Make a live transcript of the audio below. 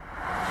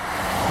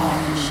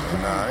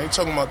Nah, I ain't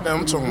talking about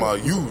them. I'm talking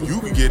about you. You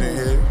can get in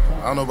here.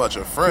 I don't know about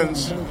your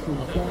friends.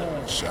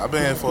 Shit, I've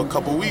been here for a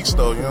couple weeks,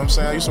 though. You know what I'm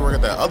saying? I used to work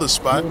at that other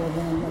spot.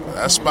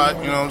 That spot,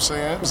 you know what I'm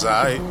saying? It's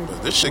alright.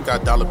 But this shit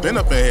got dollar bin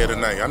up in here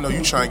tonight. I know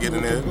you trying to get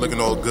in there, looking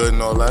all good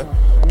and all that.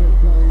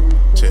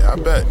 Shit, I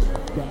bet.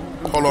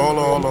 Hold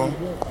on.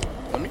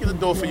 Let me get the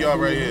door for y'all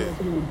right here.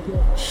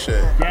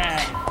 Shit.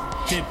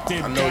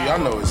 I know y'all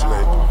know it's lit.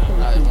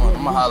 Alright,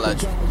 I'ma holler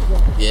at you.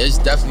 Yeah, it's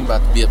definitely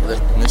about to be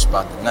uplifting in this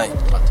spot tonight.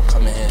 About to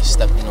come in here and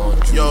step,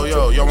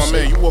 Yo, my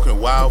man, you walking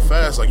wild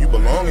fast like you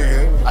belong in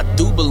here. I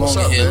do belong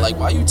in here. Man? Like,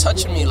 why you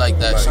touching me like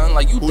that, son?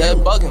 Like, you dead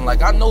bugging.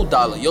 Like, I know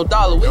Dollar. Yo,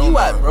 Dollar, where you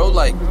at, bro?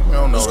 Like,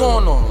 what's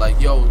going on?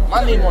 Like, yo,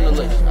 my name on the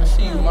list. I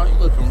see you, man. You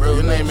looking real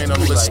Your name ain't on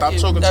the list. Stop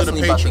talking to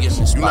the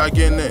patrons. You not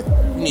getting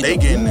in. They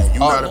getting in. You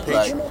not a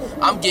patron.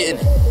 Like, I'm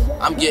getting it.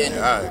 I'm getting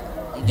it. Alright.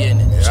 I'm getting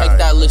it. Yeah, Check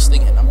that list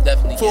again. I'm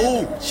definitely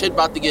getting it. Shit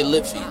about to get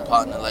lit for you,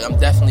 partner. Like, I'm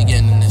definitely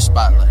getting in this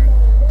spot. Like,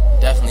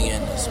 definitely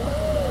getting in this spot.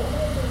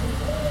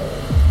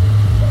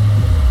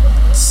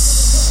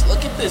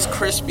 Look at this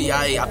crispy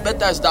I bet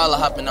that's Dollar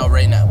hopping out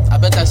right now. I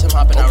bet that's him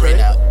hopping out right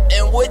now.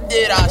 And what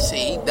did I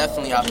say? He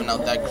definitely hopping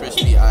out that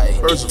crispy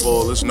First of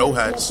all, it's no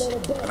hats.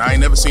 And I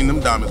ain't never seen them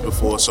diamonds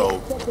before,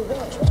 so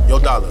yo,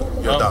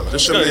 Dollar.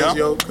 This shit is,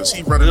 yo, because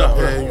he running up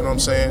here, you know what I'm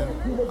saying?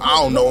 I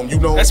don't know him, you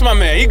know. That's my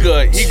man. He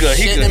good. He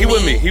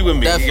with me.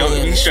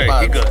 He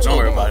straight. He good. Don't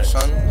worry about it.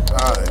 Son.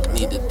 Alright.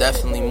 Need to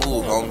definitely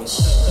move,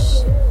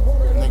 homies.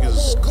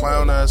 Niggas,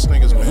 clown ass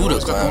niggas, man. You the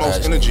got the clown most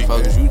ass energy, nigga.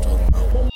 man. Fuck you talking